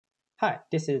Hi,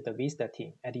 this is the Vista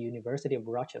team at the University of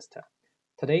Rochester.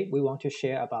 Today, we want to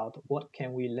share about what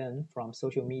can we learn from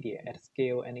social media at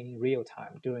scale and in real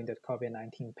time during the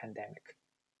COVID-19 pandemic.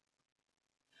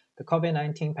 The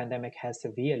COVID-19 pandemic has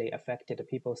severely affected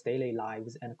people's daily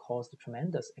lives and caused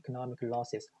tremendous economic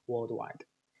losses worldwide.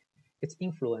 Its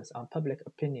influence on public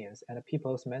opinions and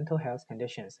people's mental health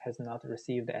conditions has not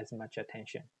received as much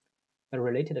attention. The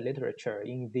related literature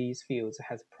in these fields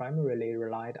has primarily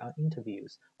relied on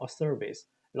interviews or surveys,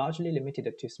 largely limited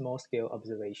to small-scale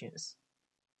observations.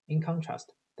 In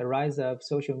contrast, the rise of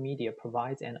social media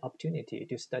provides an opportunity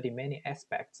to study many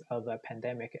aspects of a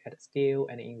pandemic at scale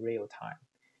and in real time.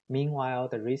 Meanwhile,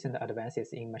 the recent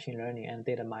advances in machine learning and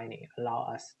data mining allow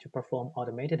us to perform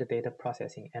automated data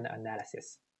processing and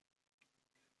analysis.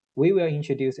 We will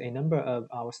introduce a number of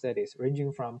our studies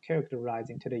ranging from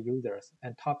characterizing to the users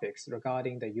and topics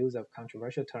regarding the use of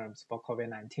controversial terms for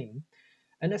COVID-19,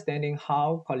 understanding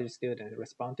how college students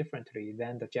respond differently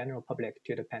than the general public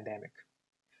to the pandemic,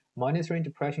 monitoring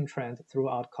depression trends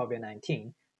throughout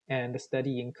COVID-19, and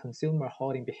studying consumer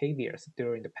hoarding behaviors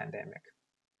during the pandemic.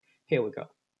 Here we go.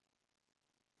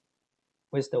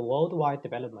 With the worldwide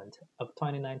development of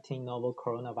 2019 novel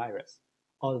coronavirus,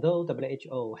 although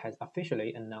WHO has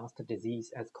officially announced the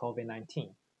disease as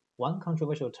COVID-19, one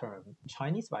controversial term,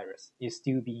 Chinese virus, is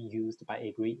still being used by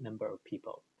a great number of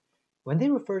people. When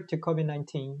they refer to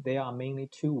COVID-19, there are mainly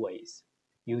two ways: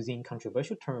 using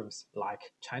controversial terms like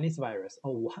Chinese virus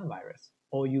or Wuhan virus,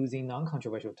 or using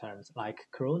non-controversial terms like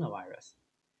coronavirus.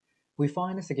 We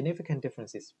find significant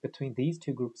differences between these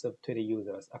two groups of Twitter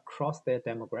users across their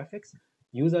demographics,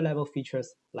 user-level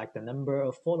features like the number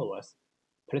of followers,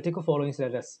 political following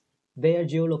status, their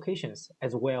geolocations,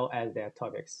 as well as their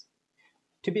topics.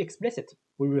 To be explicit,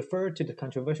 we refer to the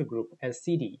controversial group as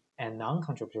CD and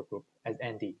non-controversial group as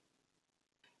ND.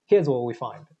 Here's what we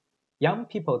find. Young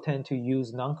people tend to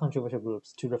use non-controversial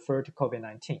groups to refer to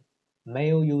COVID-19.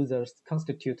 Male users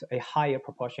constitute a higher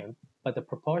proportion, but the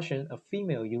proportion of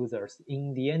female users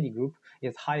in the ND group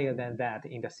is higher than that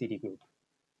in the CD group.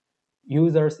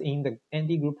 Users in the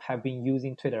ND group have been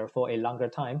using Twitter for a longer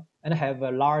time and have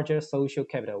a larger social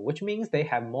capital, which means they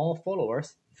have more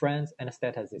followers, friends, and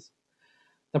statuses.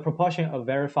 The proportion of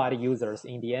verified users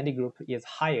in the ND group is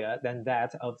higher than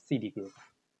that of CD group.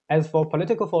 As for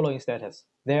political following status,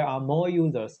 there are more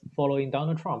users following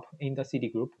Donald Trump in the CD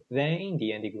group than in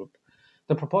the ND group.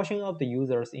 The proportion of the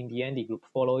users in the ND group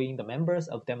following the members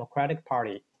of Democratic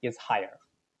Party is higher.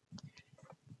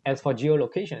 As for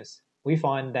geolocations, we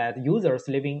find that users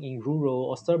living in rural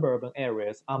or suburban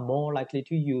areas are more likely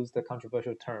to use the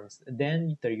controversial terms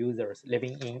than the users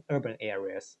living in urban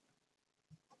areas.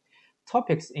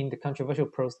 Topics in the controversial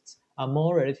posts are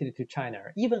more related to China,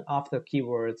 even after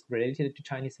keywords related to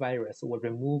Chinese virus were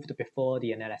removed before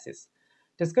the analysis.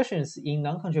 Discussions in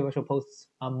non-controversial posts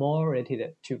are more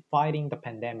related to fighting the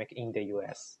pandemic in the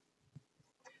US.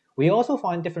 We also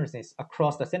find differences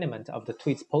across the sentiment of the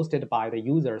tweets posted by the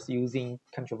users using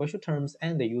controversial terms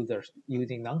and the users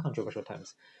using non-controversial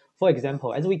terms. For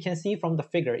example, as we can see from the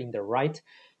figure in the right,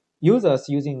 users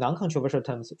using non-controversial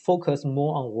terms focus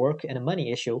more on work and money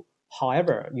issue.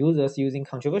 However, users using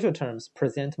controversial terms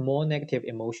present more negative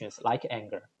emotions like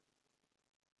anger.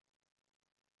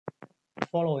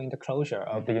 Following the closure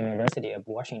of the University of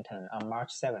Washington on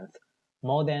March 7th,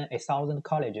 more than 1,000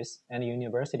 colleges and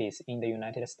universities in the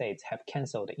United States have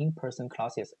canceled in-person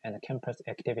classes and campus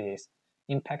activities,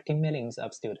 impacting millions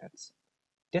of students.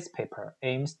 This paper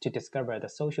aims to discover the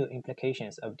social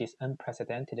implications of this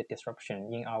unprecedented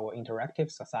disruption in our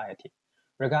interactive society,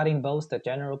 regarding both the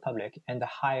general public and the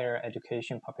higher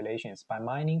education populations by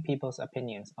mining people's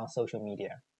opinions on social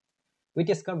media. We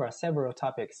discover several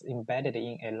topics embedded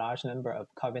in a large number of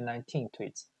COVID-19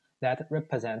 tweets that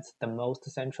represents the most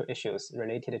central issues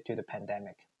related to the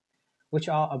pandemic, which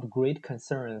are of great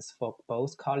concerns for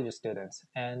both college students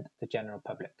and the general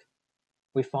public.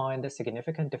 We find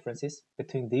significant differences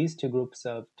between these two groups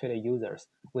of Twitter users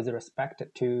with respect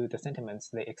to the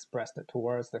sentiments they expressed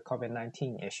towards the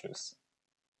COVID-19 issues.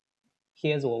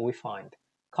 Here's what we find.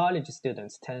 College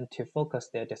students tend to focus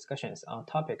their discussions on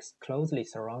topics closely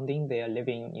surrounding their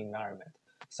living environment,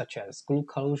 such as school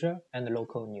closure and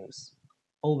local news.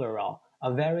 Overall,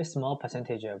 a very small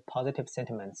percentage of positive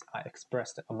sentiments are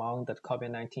expressed among the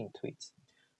COVID-19 tweets.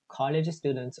 College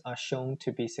students are shown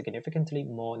to be significantly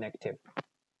more negative.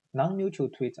 Non-neutral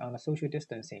tweets on the social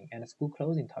distancing and school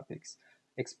closing topics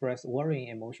express worrying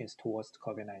emotions towards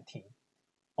COVID-19.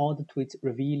 All the tweets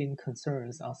revealing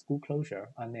concerns on school closure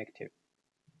are negative.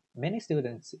 Many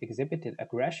students exhibited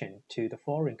aggression to the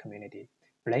foreign community,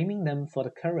 blaming them for the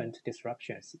current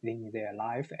disruptions in their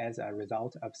life as a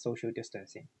result of social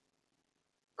distancing.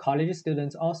 College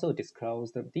students also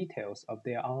disclosed the details of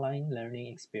their online learning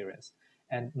experience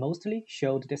and mostly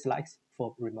showed dislikes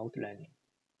for remote learning.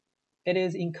 It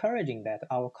is encouraging that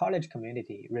our college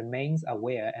community remains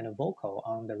aware and vocal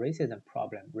on the racism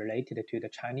problem related to the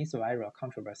Chinese viral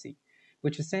controversy,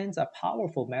 which sends a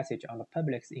powerful message on the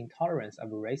public's intolerance of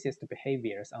racist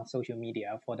behaviors on social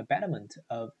media for the betterment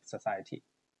of society.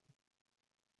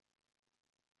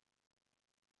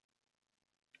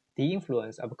 The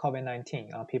influence of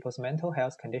COVID-19 on people's mental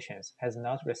health conditions has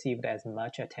not received as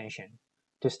much attention.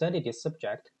 To study this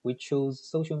subject, we chose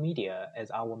social media as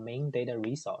our main data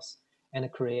resource and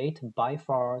create by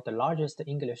far the largest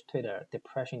English Twitter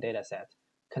depression dataset,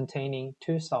 containing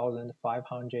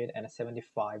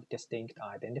 2,575 distinct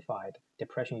identified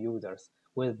depression users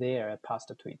with their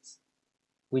past tweets.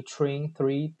 We trained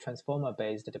three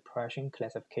transformer-based depression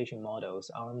classification models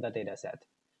on the dataset,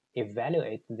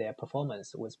 evaluate their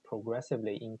performance with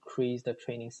progressively increased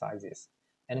training sizes,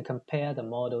 and compare the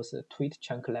model's tweet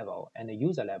chunk level and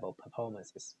user level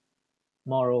performances.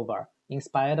 Moreover,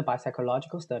 inspired by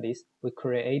psychological studies, we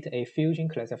create a fusion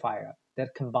classifier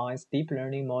that combines deep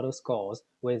learning model scores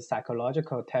with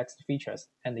psychological text features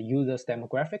and users'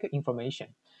 demographic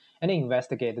information, and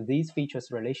investigate these features'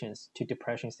 relations to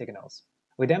depression signals.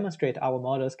 We demonstrate our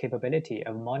model's capability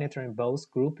of monitoring both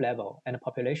group-level and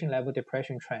population-level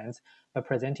depression trends by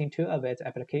presenting two of its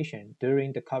applications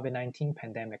during the COVID-19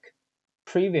 pandemic.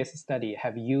 Previous studies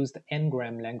have used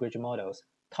n-gram language models,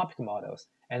 topic models,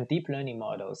 and deep learning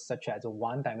models such as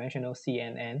one-dimensional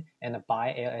CNN and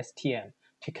bi-LSTM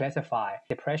to classify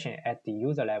depression at the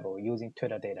user level using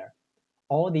Twitter data.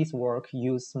 All this work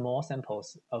used small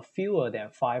samples of fewer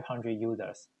than 500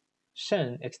 users.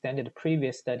 Chen extended the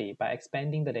previous study by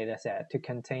expanding the dataset to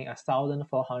contain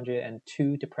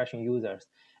 1,402 depression users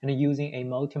and using a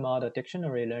multimodal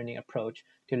dictionary learning approach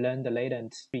to learn the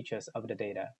latent features of the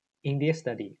data. In this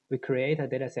study, we create a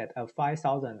dataset of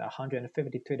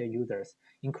 5,150 Twitter users,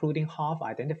 including half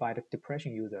identified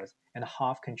depression users and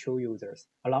half control users,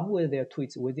 along with their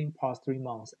tweets within past 3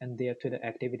 months and their Twitter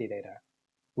activity data.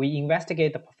 We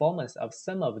investigate the performance of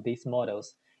some of these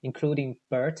models, including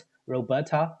BERT,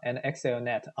 Roberta, and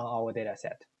XLNet on our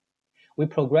dataset. We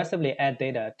progressively add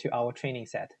data to our training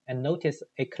set and notice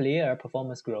a clear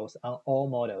performance growth on all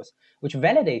models, which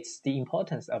validates the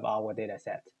importance of our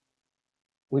dataset.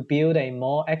 We build a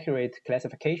more accurate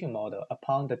classification model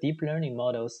upon the deep learning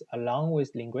models along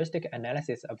with linguistic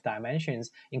analysis of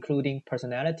dimensions including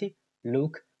personality,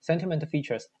 look, sentiment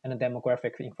features, and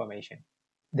demographic information.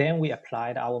 Then we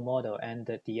applied our model and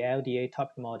the LDA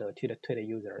topic model to the Twitter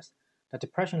users. The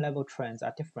depression level trends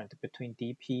are different between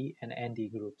DP and ND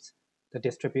groups. The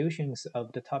distributions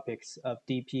of the topics of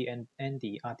DP and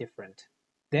ND are different.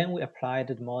 Then we applied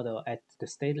the model at the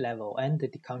state level and the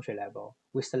country level.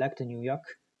 We select New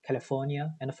York,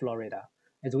 California, and Florida.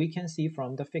 As we can see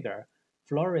from the figure,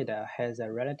 Florida has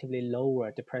a relatively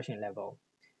lower depression level.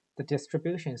 The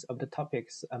distributions of the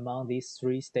topics among these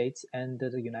 3 states and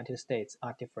the United States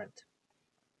are different.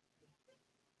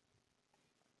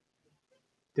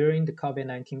 During the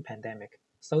COVID-19 pandemic,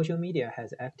 social media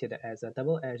has acted as a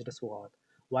double-edged sword.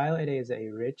 While it is a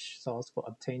rich source for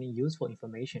obtaining useful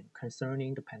information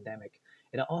concerning the pandemic,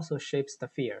 it also shapes the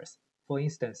fears. For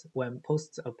instance, when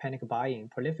posts of panic buying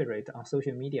proliferate on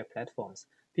social media platforms,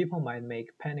 people might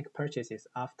make panic purchases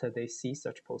after they see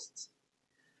such posts.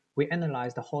 We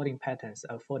analyzed the hoarding patterns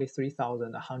of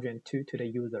 43,102 Twitter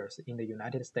users in the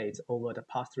United States over the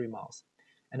past 3 months,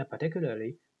 and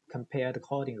particularly compared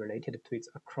hoarding-related tweets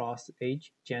across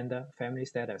age, gender, family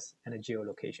status, and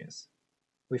geolocations.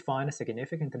 We find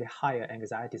significantly higher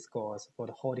anxiety scores for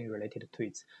the hoarding-related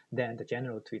tweets than the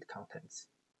general tweet contents.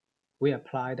 We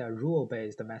applied a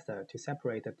rule-based method to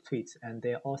separate the tweets and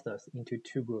their authors into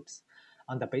 2 groups,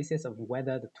 on the basis of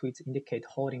whether the tweets indicate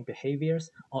hoarding behaviors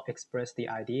or express the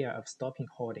idea of stopping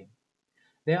hoarding.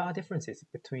 There are differences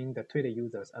between the Twitter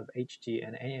users of HG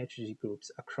and NHG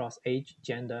groups across age,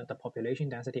 gender, the population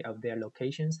density of their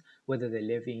locations, whether they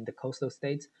live in the coastal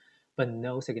states, but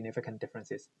no significant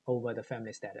differences over the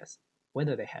family status,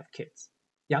 whether they have kids.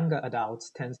 Younger adults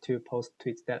tend to post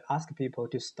tweets that ask people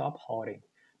to stop hoarding.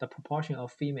 The proportion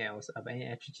of females of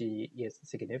NHG is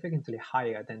significantly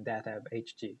higher than that of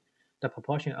HG. The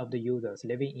proportion of the users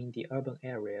living in the urban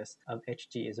areas of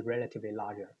HG is relatively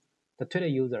larger. The Twitter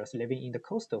users living in the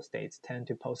coastal states tend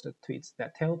to post tweets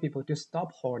that tell people to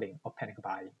stop hoarding or panic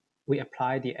buying. We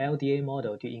apply the LDA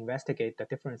model to investigate the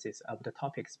differences of the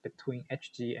topics between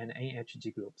HG and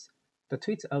NHG groups. The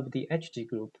tweets of the HG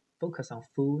group focus on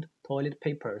food, toilet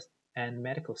papers, and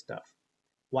medical stuff,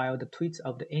 while the tweets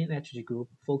of the NHG group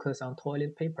focus on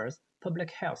toilet papers,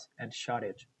 public health, and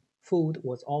shortage. Food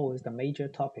was always the major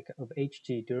topic of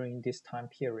HG during this time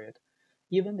period.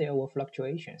 Even there were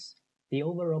fluctuations, the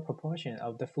overall proportion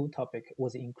of the food topic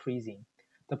was increasing.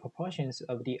 The proportions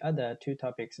of the other two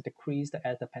topics decreased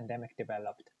as the pandemic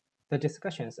developed. The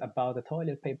discussions about the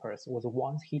toilet papers was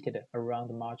once heated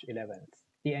around March 11th.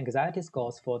 The anxiety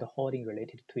scores for the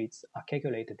hoarding-related tweets are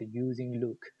calculated using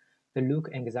Look. The Look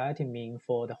anxiety mean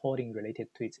for the hoarding-related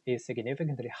tweets is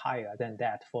significantly higher than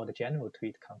that for the general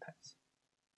tweet contents.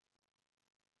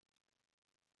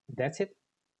 That's it.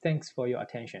 Thanks for your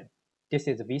attention. This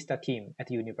is the Vista team at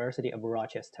the University of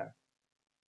Rochester.